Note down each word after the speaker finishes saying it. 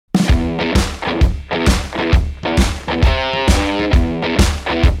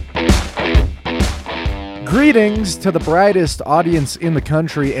Greetings to the brightest audience in the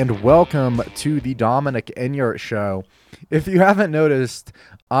country, and welcome to the Dominic Enyart Show. If you haven't noticed,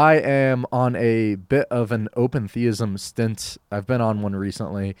 I am on a bit of an open theism stint. I've been on one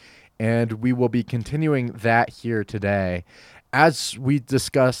recently, and we will be continuing that here today. As we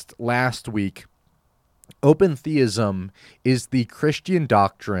discussed last week, open theism is the Christian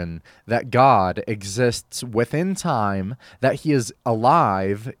doctrine that God exists within time, that he is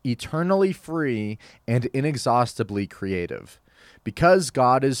alive, eternally free, and inexhaustibly creative. Because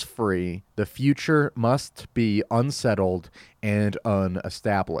God is free, the future must be unsettled and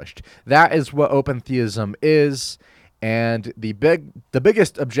unestablished. That is what open theism is, and the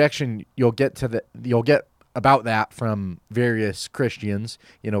biggest objection you'll get about that from various Christians,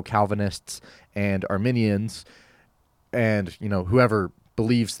 Calvinists and Arminians, and whoever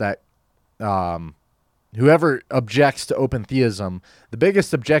believes that, whoever objects to open theism, the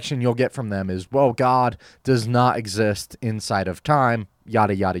biggest objection you'll get from them is, well, God does not exist inside of time,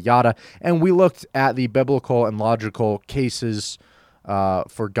 yada yada yada. And we looked at the biblical and logical cases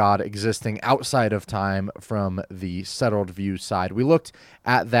for God existing outside of time from the settled view side. We looked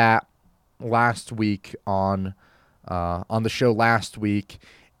at that last week on the show last week,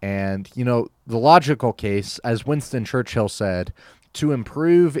 and the logical case, as Winston Churchill said, to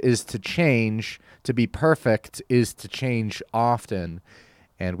improve is to change, to be perfect is to change often.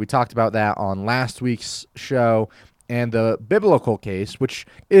 And we talked about that on last week's show. And the biblical case, which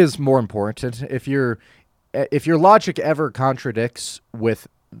is more important, if your logic ever contradicts with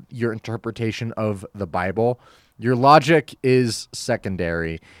your interpretation of the Bible, your logic is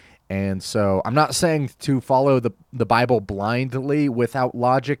secondary. And so I'm not saying to follow the Bible blindly without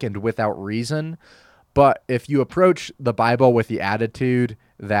logic and without reason, but if you approach the Bible with the attitude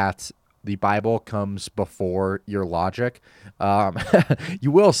that the Bible comes before your logic,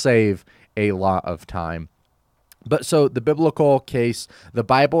 you will save a lot of time. But so the biblical case, the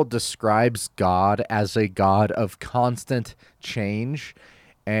Bible describes God as a God of constant change,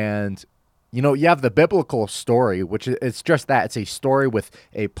 and you have the biblical story, which it's just that. It's a story with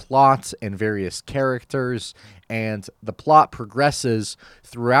a plot and various characters, and the plot progresses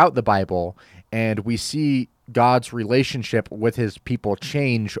throughout the Bible, and we see God's relationship with his people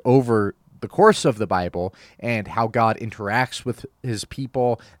change over the course of the Bible, and how God interacts with his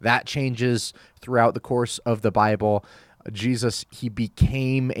people. That changes throughout the course of the Bible. Jesus, he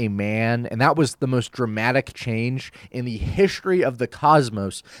became a man, and that was the most dramatic change in the history of the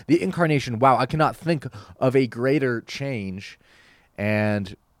cosmos. The incarnation, wow, I cannot think of a greater change.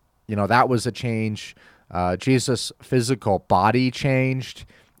 And, that was a change. Jesus' physical body changed,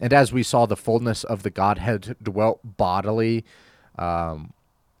 and as we saw, the fullness of the Godhead dwelt bodily.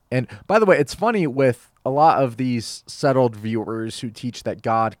 And by the way, it's funny with a lot of these settled viewers who teach that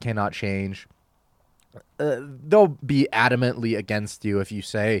God cannot change. They'll be adamantly against you if you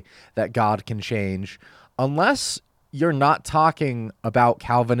say that God can change, unless you're not talking about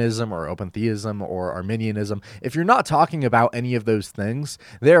Calvinism or open theism or Arminianism. If you're not talking about any of those things,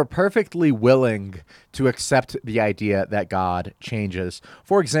 they're perfectly willing to accept the idea that God changes.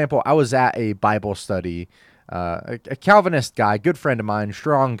 For example, I was at a Bible study, a Calvinist guy, good friend of mine,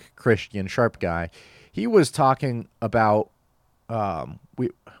 strong Christian, sharp guy. He was talking about,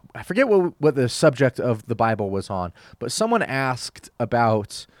 I forget what the subject of the Bible was on, but someone asked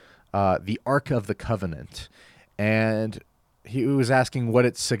about the Ark of the Covenant, and he was asking what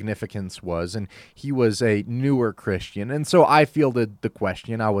its significance was, and he was a newer Christian, and so I fielded the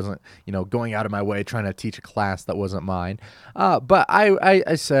question. I wasn't, going out of my way trying to teach a class that wasn't mine, but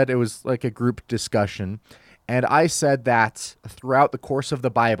I said it was like a group discussion, and I said that throughout the course of the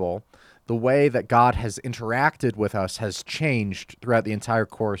Bible, the way that God has interacted with us has changed throughout the entire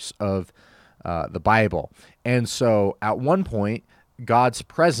course of the Bible. And so at one point, God's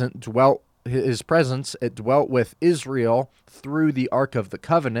presence dwelt with Israel through the Ark of the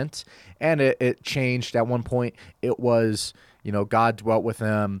Covenant, and it changed. At one point, it was, God dwelt with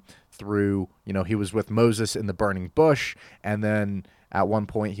them through, he was with Moses in the burning bush, and then at one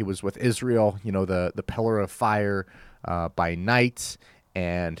point he was with Israel, the pillar of fire by night,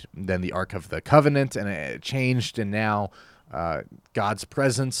 and then the Ark of the Covenant, and it changed, and now God's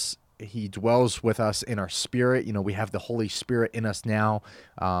presence, he dwells with us in our spirit. We have the Holy Spirit in us now,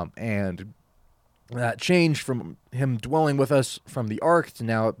 and that changed from him dwelling with us from the Ark to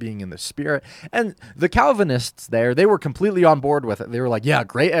now it being in the Spirit. And the Calvinists there, they were completely on board with it. They were like, yeah,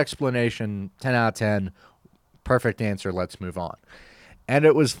 great explanation, 10 out of 10, perfect answer, let's move on. And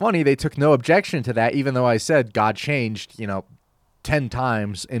it was funny, they took no objection to that, even though I said God changed, 10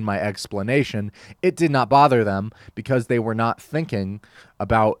 times in my explanation. It did not bother them because they were not thinking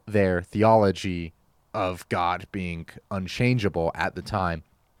about their theology of God being unchangeable at the time.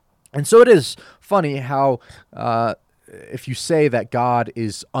 And so it is funny how if you say that God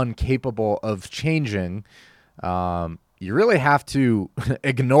is incapable of changing, you really have to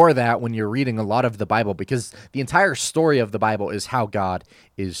ignore that when you're reading a lot of the Bible, because the entire story of the Bible is how God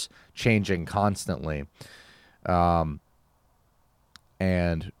is changing constantly. And,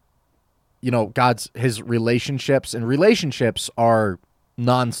 his relationships are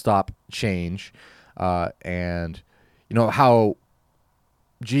nonstop change. And, how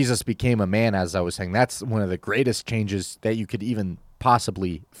Jesus became a man, as I was saying, that's one of the greatest changes that you could even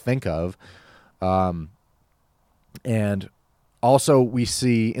possibly think of. And also we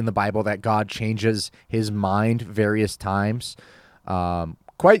see in the Bible that God changes his mind various times.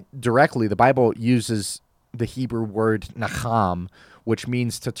 Quite directly, the Bible uses the Hebrew word nacham, which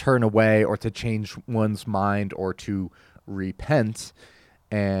means to turn away or to change one's mind or to repent.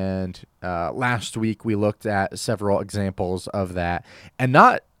 And last week we looked at several examples of that. And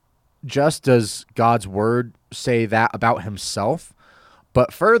not just does God's word say that about himself,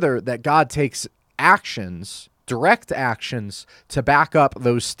 but further that God takes actions, direct actions, to back up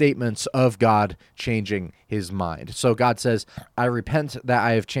those statements of God changing his mind. So God says, I repent that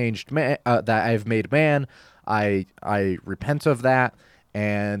I have changed man, that I have made man. I repent of that.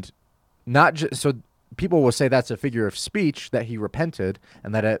 And not just so people will say that's a figure of speech, that he repented,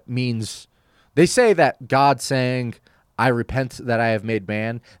 and that it means, they say that God saying, I repent that I have made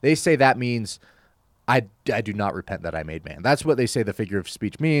man, they say that means I do not repent that I made man. That's what they say the figure of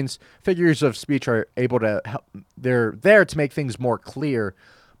speech means. Figures of speech are able to help, they're there to make things more clear,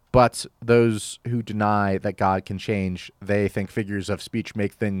 but those who deny that God can change, they think figures of speech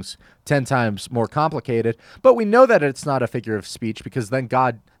make things 10 times more complicated. But we know that it's not a figure of speech, because then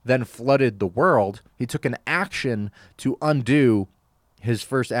God then flooded the world. He took an action to undo his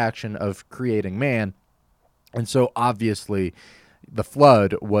first action of creating man. And so obviously the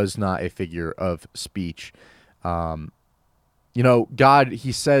flood was not a figure of speech. God,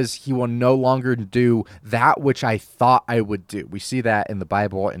 he says he will no longer do that which I thought I would do. We see that in the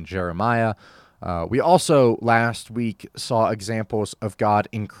Bible in Jeremiah. We also last week saw examples of God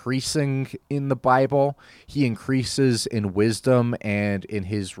increasing in the Bible. He increases in wisdom and in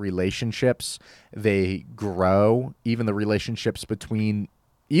his relationships. They grow, even the relationships between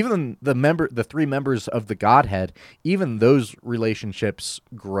even the three members of the Godhead, even those relationships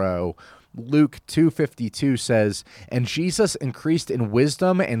grow. Luke 2:52 says, and Jesus increased in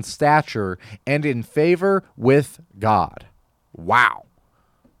wisdom and stature and in favor with God. Wow,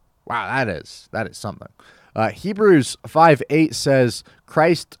 that is something. Hebrews 5:8 says,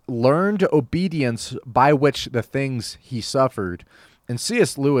 Christ learned obedience by which the things he suffered. And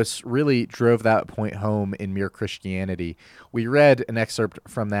C.S. Lewis really drove that point home in Mere Christianity. We read an excerpt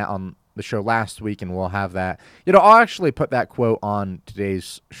from that on the show last week, and we'll have that. I'll actually put that quote on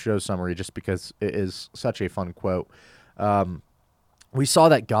today's show summary just because it is such a fun quote. We saw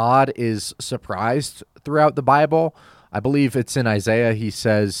that God is surprised throughout the Bible. I believe it's in Isaiah. He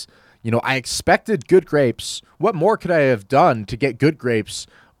says, I expected good grapes. What more could I have done to get good grapes,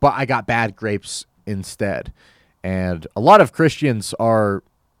 but I got bad grapes instead? And a lot of Christians are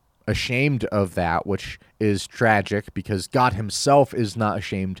ashamed of that, which is tragic because God himself is not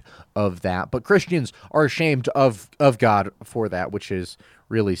ashamed of that. But Christians are ashamed of God for that, which is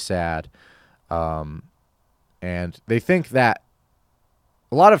really sad. And they think that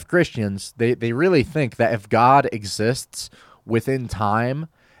a lot of Christians, they really think that if God exists within time,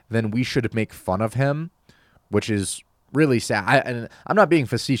 then we should make fun of him, which is really sad. And I'm not being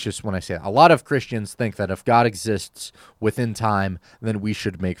facetious when I say that. A lot of Christians think that if God exists within time, then we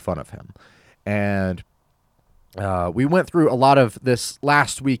should make fun of him. And we went through a lot of this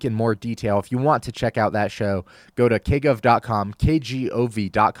last week in more detail. If you want to check out that show, go to kgov.com,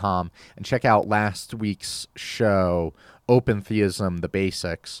 kgov.com, and check out last week's show, Open Theism, the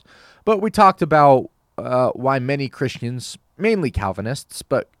Basics. But we talked about why many Christians, mainly Calvinists,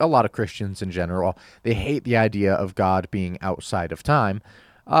 but a lot of Christians in general, they hate the idea of God being outside of time.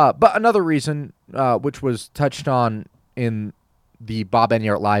 But another reason, which was touched on in the Bob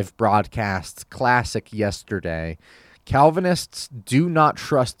Enyart Live broadcast classic yesterday, Calvinists do not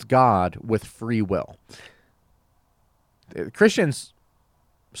trust God with free will.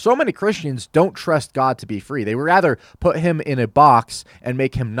 So many Christians don't trust God to be free. They would rather put him in a box and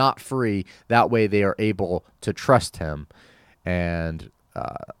make him not free. That way they are able to trust him. And,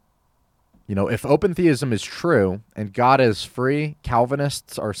 if open theism is true and God is free,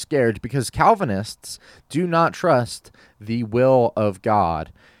 Calvinists are scared because Calvinists do not trust the will of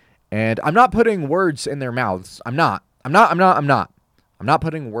God. And I'm not putting words in their mouths. I'm not. I'm not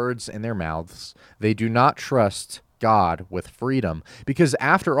putting words in their mouths. They do not trust God with freedom because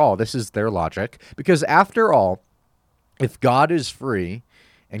after all, this is their logic, because after all, if God is free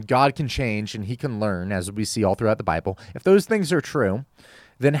and God can change and he can learn, as we see all throughout the Bible, if those things are true,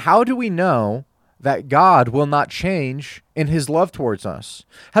 then how do we know that God will not change in his love towards us?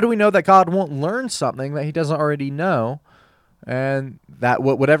 How do we know that God won't learn something that he doesn't already know, and that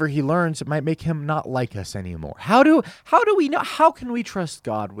whatever he learns, it might make him not like us anymore? How do we know? How can we trust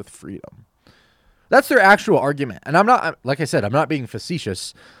God with freedom? That's their actual argument. And I'm not, like I said, I'm not being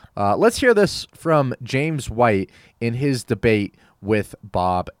facetious. Let's hear this from James White in his debate with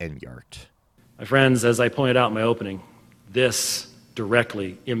Bob Enyart. My friends, as I pointed out in my opening, this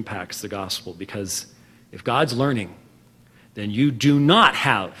directly impacts the gospel, because if God's learning, then you do not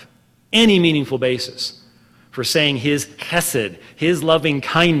have any meaningful basis for saying his chesed, his loving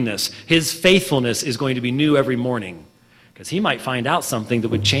kindness, his faithfulness is going to be new every morning, because he might find out something that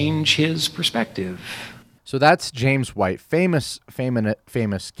would change his perspective. So that's James White, famous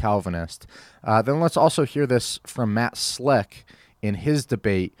Calvinist. Then let's also hear this from Matt Slick in his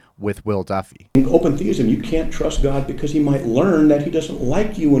debate with Will Duffy. In open theism, you can't trust God because he might learn that he doesn't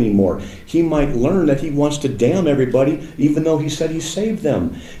like you anymore. He might learn that he wants to damn everybody, even though he said he saved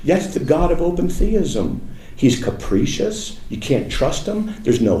them. That's the God of open theism. He's capricious. You can't trust him.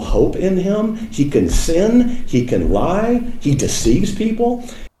 There's no hope in him. He can sin. He can lie. He deceives people.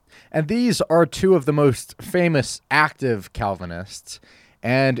 And these are two of the most famous active Calvinists.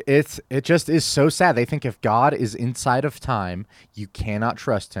 And it just is so sad. They think if God is inside of time, you cannot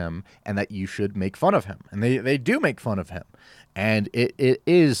trust him, and that you should make fun of him. And they do make fun of him. And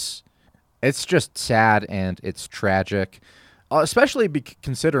it's just sad and it's tragic, especially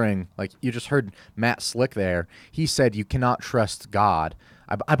considering, like you just heard Matt Slick there, he said you cannot trust God.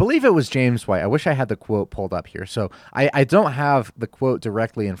 I believe it was James White. I wish I had the quote pulled up here. So I don't have the quote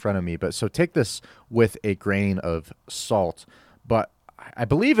directly in front of me, but so take this with a grain of salt. But I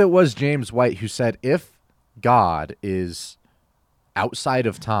believe it was James White who said if God is outside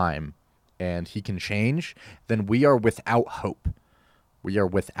of time and he can change, then we are without hope. We are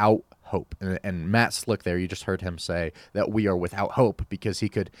without hope. And Matt Slick there, you just heard him say that we are without hope because he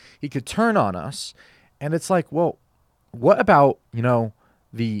could turn on us. And it's like, well, what about,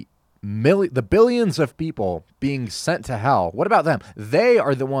 the billions of people being sent to hell? What about them? They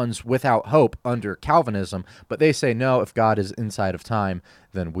are the ones without hope under Calvinism, but they say, no, if God is inside of time,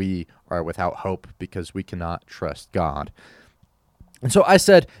 then we are without hope because we cannot trust God. And so I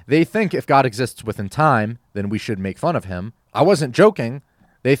said, they think if God exists within time, then we should make fun of him. I wasn't joking.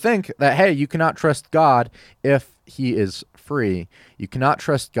 They think that, hey, you cannot trust God if he is free. You cannot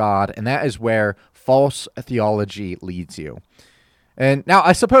trust God, and that is where false theology leads you. And now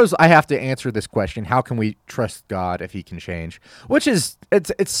I suppose I have to answer this question: how can we trust God if he can change? Which is,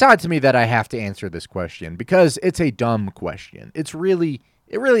 it's sad to me that I have to answer this question because it's a dumb question. It really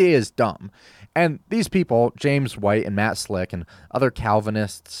is dumb. And these people, James White and Matt Slick and other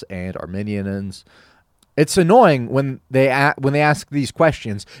Calvinists and Arminians, it's annoying when they ask these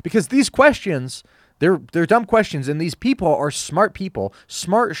questions, because these questions, they're dumb questions, and these people are smart people,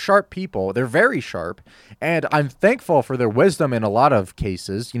 sharp people. They're very sharp, and I'm thankful for their wisdom in a lot of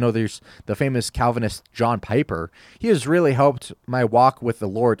cases. There's the famous Calvinist John Piper. He has really helped my walk with the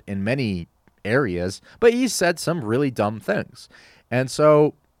Lord in many areas, but he said some really dumb things. And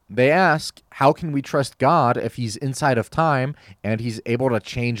so they ask, how can we trust God if he's inside of time and he's able to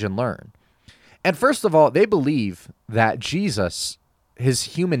change and learn? And first of all, they believe that Jesus, his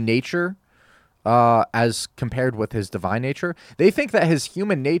human nature, as compared with his divine nature, they think that his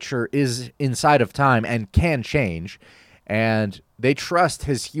human nature is inside of time and can change, and they trust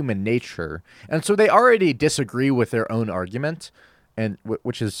his human nature. And so they already disagree with their own argument, and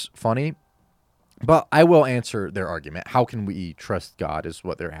which is funny. But I will answer their argument. How can we trust God is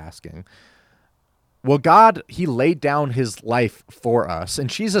what they're asking. Well, God, he laid down his life for us, and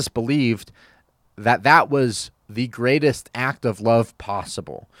Jesus believed that was the greatest act of love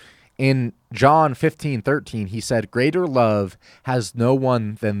possible. In John 15:13, he said, "Greater love has no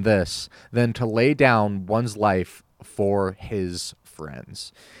one than this, than to lay down one's life for his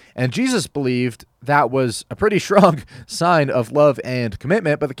friends." And Jesus believed that was a pretty strong sign of love and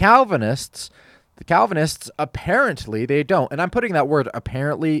commitment, but the Calvinists apparently they don't. And I'm putting that word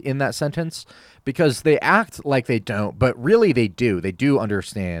apparently in that sentence because they act like they don't, but really they do. They do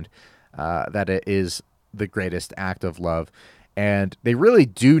understand that it is the greatest act of love. And they really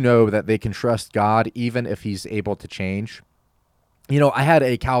do know that they can trust God even if he's able to change. I had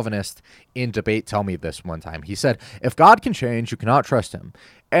a Calvinist in debate tell me this one time. He said, if God can change, you cannot trust him.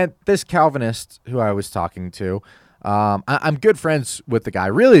 And this Calvinist who I was talking to, I'm good friends with the guy,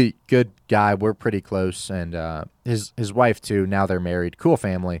 really good guy. We're pretty close, and his wife too. Now they're married, cool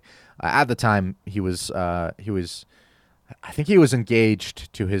family. At the time, he was I think he was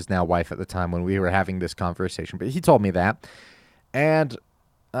engaged to his now wife at the time when we were having this conversation. But he told me that, and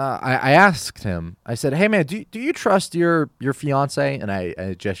I asked him. I said, "Hey man, do you trust your fiance?" And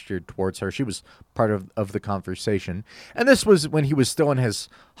I gestured towards her. She was part of the conversation, and this was when he was still in his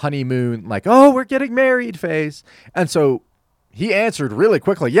honeymoon, like, "Oh, we're getting married" phase. And so he answered really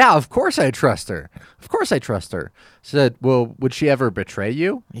quickly, "Yeah, of course I trust her. Of course I trust her." I said, "Well, would she ever betray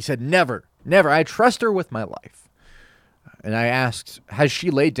you?" He said, "Never, never. I trust her with my life." And I asked, "Has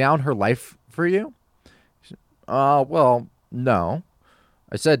she laid down her life for you?" He said, well, no."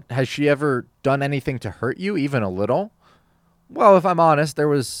 I said, "Has she ever done anything to hurt you, even a little?" "Well, if I'm honest, there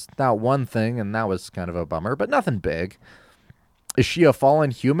was that one thing, and that was kind of a bummer, but nothing big." "Is she a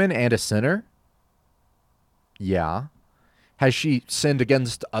fallen human and a sinner?" "Yeah." "Has she sinned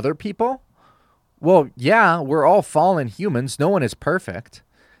against other people?" "Well, yeah, we're all fallen humans. No one is perfect."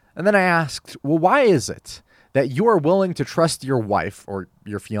 And then I asked, "Well, why is it that you are willing to trust your wife," or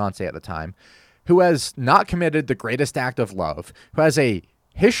your fiance at the time, "who has not committed the greatest act of love, who has a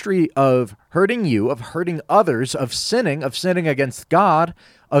history of hurting you, of hurting others, of sinning against God,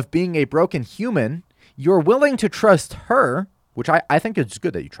 of being a broken human? You're willing to trust her," which I think it's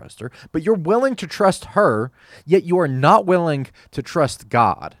good that you trust her, "but you're willing to trust her, yet you are not willing to trust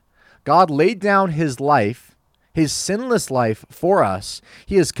God. God laid down his life, his sinless life for us.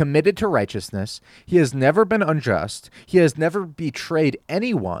 He is committed to righteousness. He has never been unjust. He has never betrayed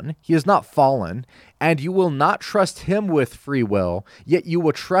anyone. He is not fallen. And you will not trust him with free will, yet you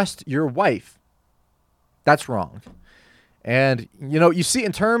will trust your wife. That's wrong." And, you see,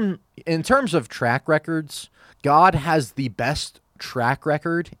 in terms of track records, God has the best track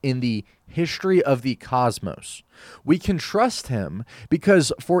record in the history of the cosmos. We can trust him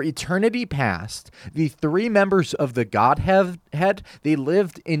because for eternity past, the three members of the Godhead, they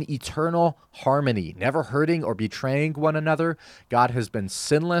lived in eternal harmony, never hurting or betraying one another. God has been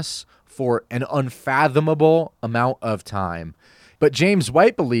sinless for an unfathomable amount of time. But James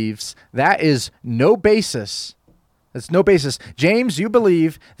White believes that is no basis. That's no basis. James, you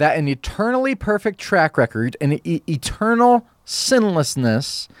believe that an eternally perfect track record, an eternal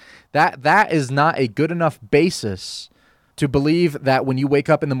sinlessness, that is not a good enough basis to believe that when you wake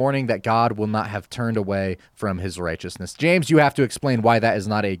up in the morning that God will not have turned away from his righteousness. James, you have to explain why that is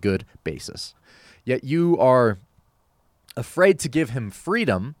not a good basis. Yet you are afraid to give him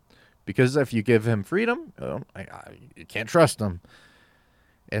freedom, because if you give him freedom, you can't trust him.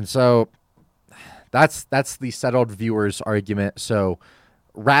 And so that's the settled viewer's argument. So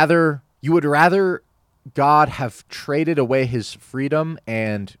you would rather God have traded away his freedom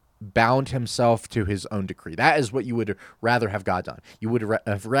and bound himself to his own decree. That is what you would rather have God done. You would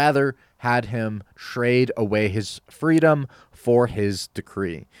have rather had him trade away his freedom for his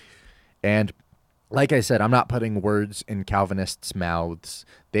decree. And like I said, I'm not putting words in Calvinists' mouths.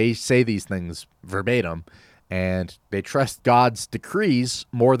 They say these things verbatim, and they trust God's decrees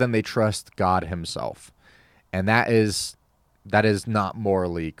more than they trust God himself. And that is not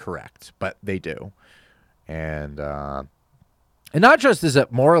morally correct, but they do. And not just is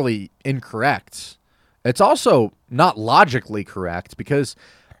it morally incorrect, it's also not logically correct, because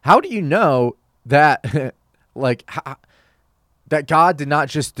how do you know that that God did not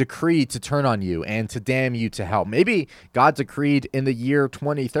just decree to turn on you and to damn you to hell? Maybe God decreed in the year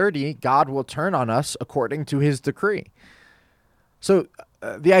 2030, God will turn on us according to his decree. So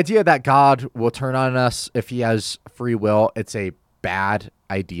the idea that God will turn on us if he has free will, it's a bad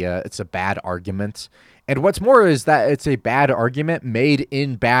idea. It's a bad argument. And what's more is that it's a bad argument made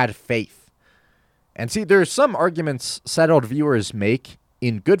in bad faith. And see, there's some arguments settled viewers make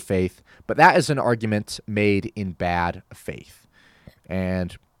in good faith, but that is an argument made in bad faith.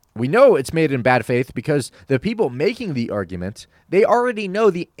 And we know it's made in bad faith because the people making the argument, they already know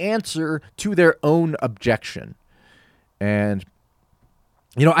the answer to their own objection. And,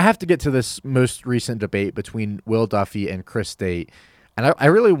 I have to get to this most recent debate between Will Duffy and Chris Date. And I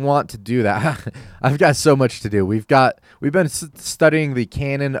really want to do that. I've got so much to do. We've been studying the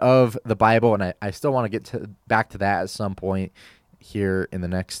canon of the Bible, and I still want to get back to that at some point here in the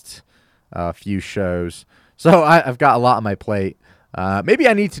next few shows. So I've got a lot on my plate. Maybe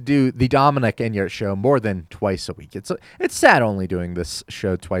I need to do the Dominic Enyart show more than twice a week. It's sad only doing this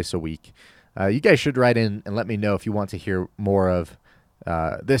show twice a week. You guys should write in and let me know if you want to hear more of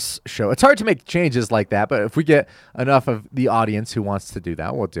this show. It's hard to make changes like that, but if we get enough of the audience who wants to do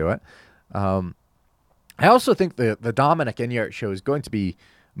that, we'll do it. I also think the Dominic Enyart show is going to be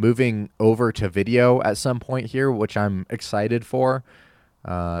moving over to video at some point here, which I'm excited for.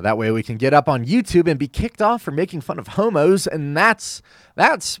 That way we can get up on YouTube and be kicked off for making fun of homos, and that's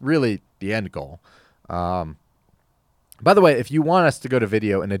really the end goal. By the way, if you want us to go to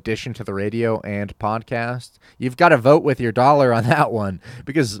video in addition to the radio and podcast, you've got to vote with your dollar on that one,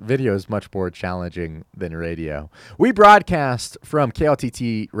 because video is much more challenging than radio. We broadcast from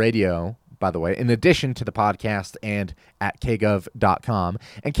KLTT Radio, by the way, in addition to the podcast and at kgov.com.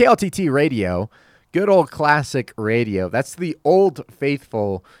 And KLTT Radio, good old classic radio. That's the old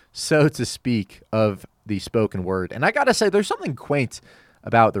faithful, so to speak, of the spoken word. And I got to say, there's something quaint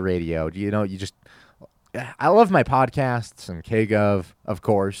about the radio. I love my podcasts and KGov, of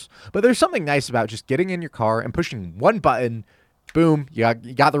course, but there's something nice about just getting in your car and pushing one button, boom, you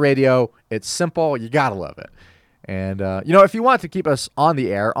got the radio. It's simple. You got to love it. And, if you want to keep us on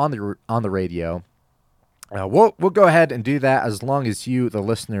the air, on the radio, we'll go ahead and do that as long as you, the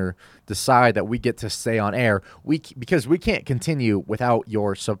listener, decide that we get to stay on air. Because we can't continue without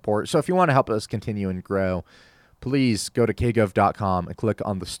your support. So if you want to help us continue and grow, please go to kgov.com and click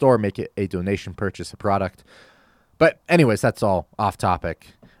on the store, make it a donation, purchase a product. But anyways, that's all off topic.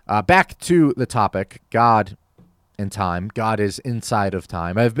 Back to the topic, God and time. God is inside of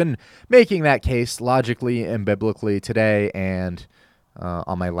time. I've been making that case logically and biblically today and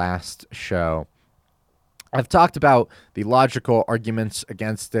on my last show. I've talked about the logical arguments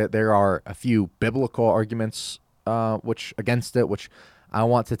against it. There are a few biblical arguments against it, which I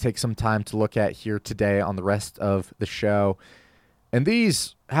want to take some time to look at here today on the rest of the show. And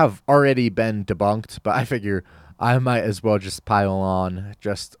these have already been debunked, but I figure I might as well just pile on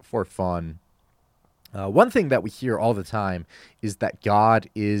just for fun. One thing that we hear all the time is that God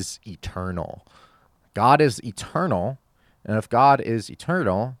is eternal. God is eternal, and if God is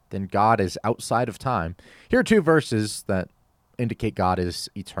eternal, then God is outside of time. Here are two verses that indicate God is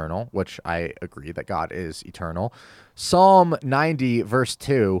eternal, which I agree that God is eternal. Psalm 90, verse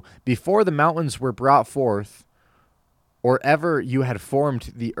 2, before the mountains were brought forth, or ever you had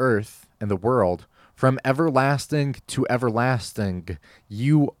formed the earth and the world, from everlasting to everlasting,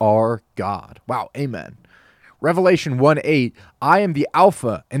 you are God. Wow, amen. Revelation 1:8, I am the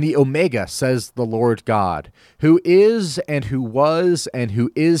Alpha and the Omega, says the Lord God, who is and who was and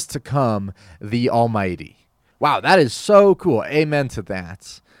who is to come, the Almighty. Wow, that is so cool. Amen to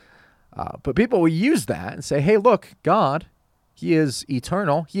that. But people will use that and say, hey, look, God, he is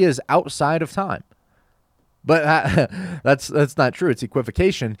eternal. He is outside of time. But that's not true. It's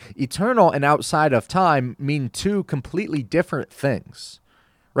equivocation. Eternal and outside of time mean two completely different things,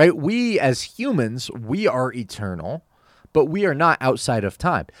 right? We as humans, we are eternal, but we are not outside of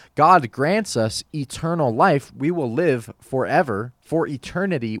time. God grants us eternal life. We will live forever, for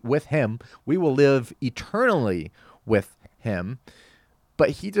eternity with him. We will live eternally with him. But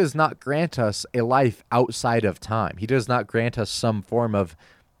he does not grant us a life outside of time. He does not grant us some form of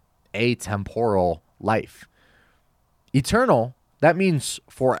atemporal life. Eternal, that means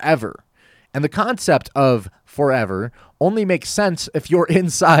forever. And the concept of forever only makes sense if you're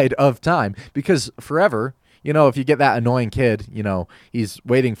inside of time, because forever, if you get that annoying kid, he's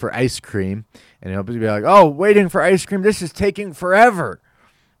waiting for ice cream, and he'll be like, oh, waiting for ice cream, this is taking forever.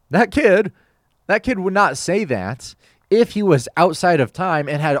 That kid would not say that if he was outside of time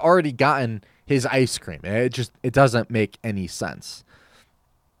and had already gotten his ice cream. It doesn't make any sense.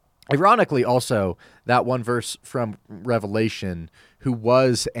 Ironically, also, that one verse from Revelation, who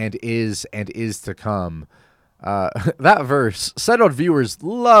was and is to come, that verse, settled viewers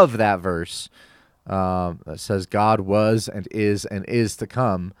love that verse. That says God was and is to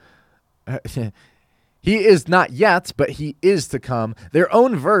come. He is not yet, but he is to come. Their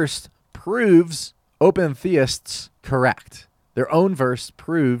own verse proves open theists correct. Their own verse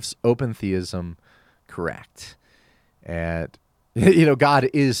proves open theism correct. And, God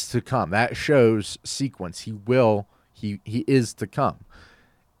is to come. That shows sequence. He is to come.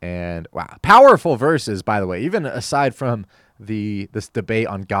 And wow, powerful verses, by the way, even aside from this debate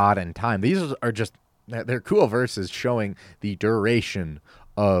on God and time. These are they're cool verses showing the duration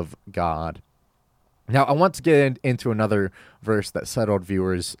of God. Now, I want to get into another verse that settled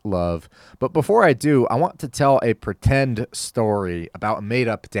viewers love. But before I do, I want to tell a pretend story about a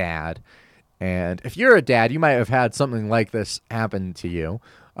made-up dad. And if you're a dad, you might have had something like this happen to you.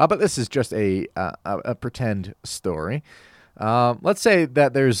 But this is just a pretend story. Let's say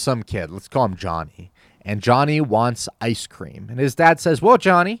that there's some kid. Let's call him Johnny. And Johnny wants ice cream. And his dad says, well,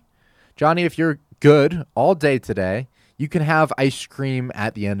 Johnny, if you're good all day today, you can have ice cream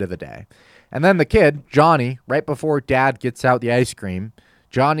at the end of the day. And then the kid, Johnny, right before dad gets out the ice cream,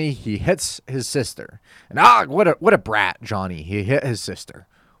 Johnny, he hits his sister. And what a brat, Johnny. He hit his sister.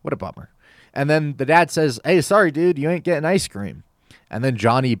 What a bummer. And then the dad says, hey, sorry, dude, you ain't getting ice cream. And then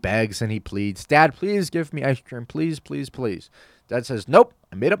Johnny begs and he pleads, Dad, please give me ice cream. Please, please, please. Dad says, nope,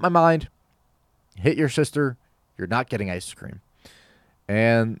 I made up my mind. Hit your sister. You're not getting ice cream.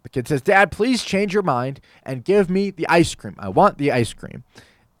 And the kid says, Dad, please change your mind and give me the ice cream. I want the ice cream.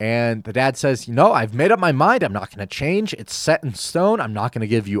 And the dad says, I've made up my mind. I'm not going to change. It's set in stone. I'm not going to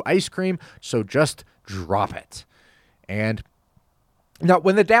give you ice cream. So just drop it. And now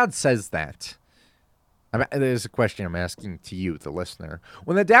when the dad says that, there's a question I'm asking to you, the listener.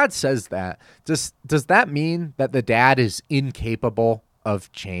 When the dad says that, does that mean that the dad is incapable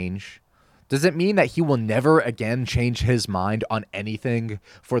of change? Does it mean that he will never again change his mind on anything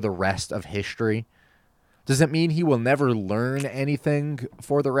for the rest of history? Does it mean he will never learn anything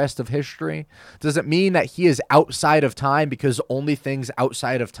for the rest of history? Does it mean that he is outside of time because only things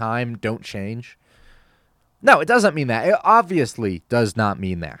outside of time don't change? No, it doesn't mean that. It obviously does not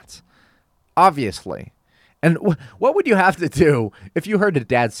mean that. Obviously. And what would you have to do if you heard a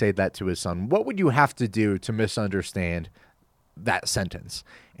dad say that to his son? What would you have to do to misunderstand that sentence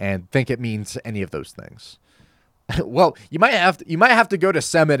and think it means any of those things? Well, you might have to go to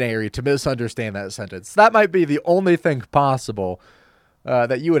seminary to misunderstand that sentence. That might be the only thing possible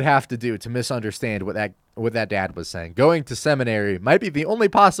that you would have to do to misunderstand what that dad was saying. Going to seminary might be the only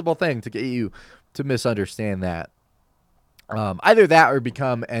possible thing to get you to misunderstand that. Either that or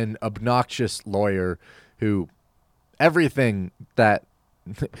become an obnoxious lawyer who everything that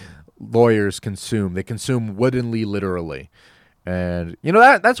lawyers consume, they consume woodenly, literally. And,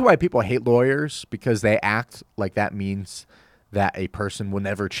 that's why people hate lawyers, because they act like that means that a person will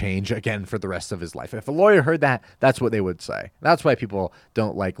never change again for the rest of his life. If a lawyer heard that, that's what they would say. That's why people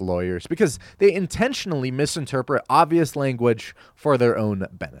don't like lawyers, because they intentionally misinterpret obvious language for their own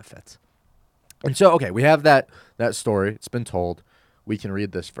benefit. And so, okay, we have that story. It's been told. We can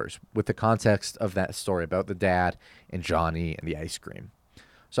read this verse with the context of that story about the dad and Johnny and the ice cream.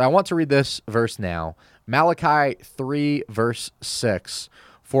 So I want to read this verse now. Malachi 3, verse 6.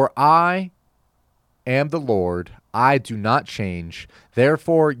 For I am the Lord, I do not change.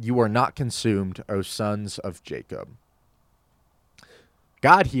 Therefore you are not consumed, O sons of Jacob.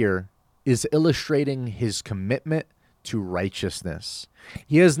 God here is illustrating his commitment to righteousness.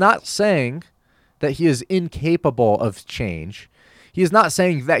 He is not saying that he is incapable of change. He is not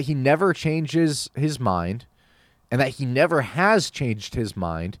saying that he never changes his mind and that he never has changed his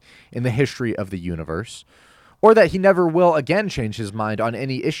mind in the history of the universe, or that he never will again change his mind on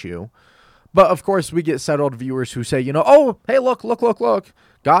any issue. But of course, we get settled viewers who say, oh, hey, look.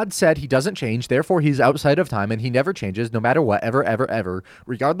 God said he doesn't change, therefore he's outside of time, and he never changes, no matter what, ever.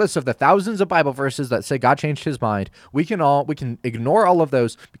 Regardless of the thousands of Bible verses that say God changed his mind, we can ignore all of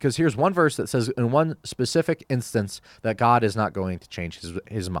those, because here's one verse that says in one specific instance that God is not going to change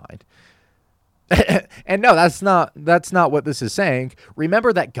his mind. And no, that's not what this is saying.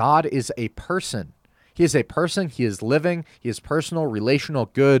 Remember that God is a person. He is a person. He is living. He is personal, relational,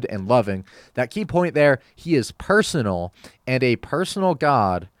 good, and loving. That key point there, he is personal, and a personal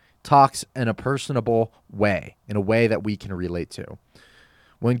God talks in a personable way, in a way that we can relate to.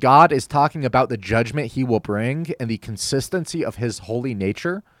 When God is talking about the judgment he will bring and the consistency of his holy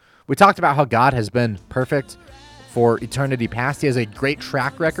nature, we talked about how God has been perfect for eternity past. He has a great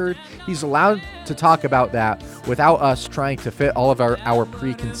track record. He's allowed to talk about that without us trying to fit all of our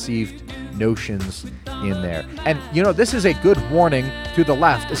preconceived notions in there. And, this is a good warning to the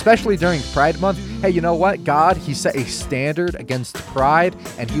left, especially during Pride Month. Hey, you know what? God, he set a standard against pride,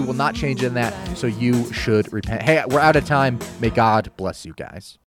 and he will not change in that, so you should repent. Hey, we're out of time. May God bless you guys.